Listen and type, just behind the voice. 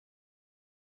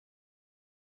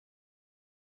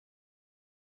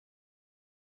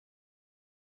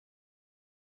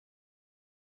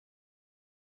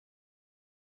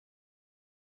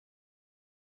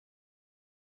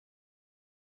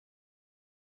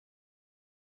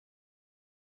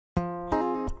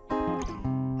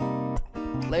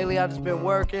Lately I've just been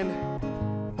working,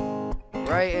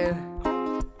 writing.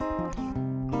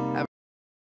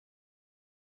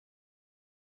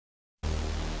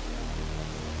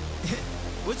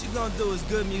 What you gonna do is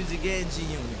good music and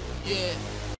G-Unit. Yeah.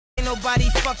 Ain't nobody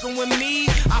fucking with me.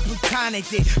 I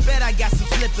plutonic it. Bet I got some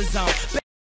slippers on.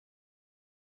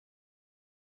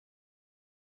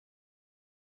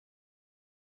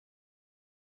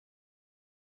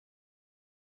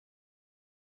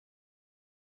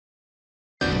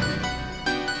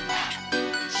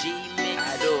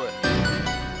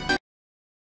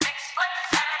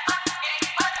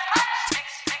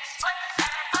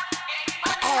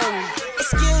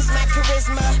 Excuse my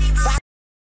charisma.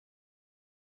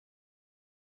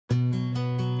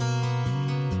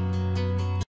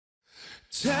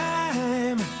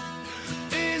 Time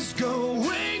is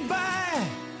going by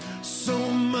so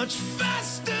much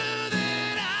faster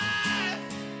than I.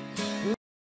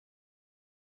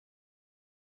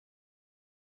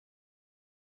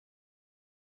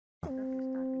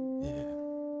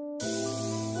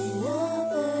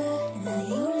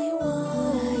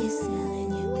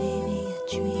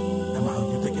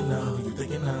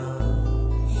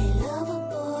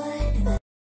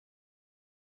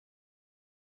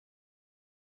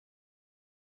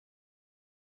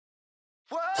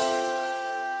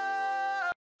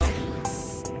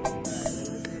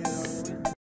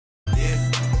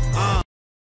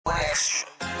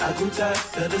 I grew tired,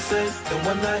 better say than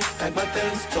one night. Pack my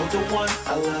things, told the one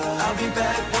I love I'll be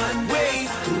back one day.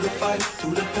 Through the fight,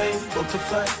 through the pain, booked a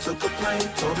flight, took a plane,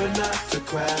 told her not to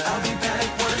cry. I'll be back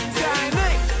one day.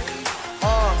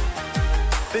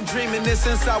 Been dreaming this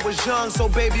since I was young, so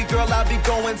baby girl, I'll be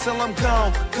going till I'm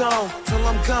gone, till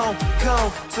I'm gone,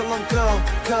 till I'm gone.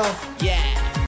 Yeah.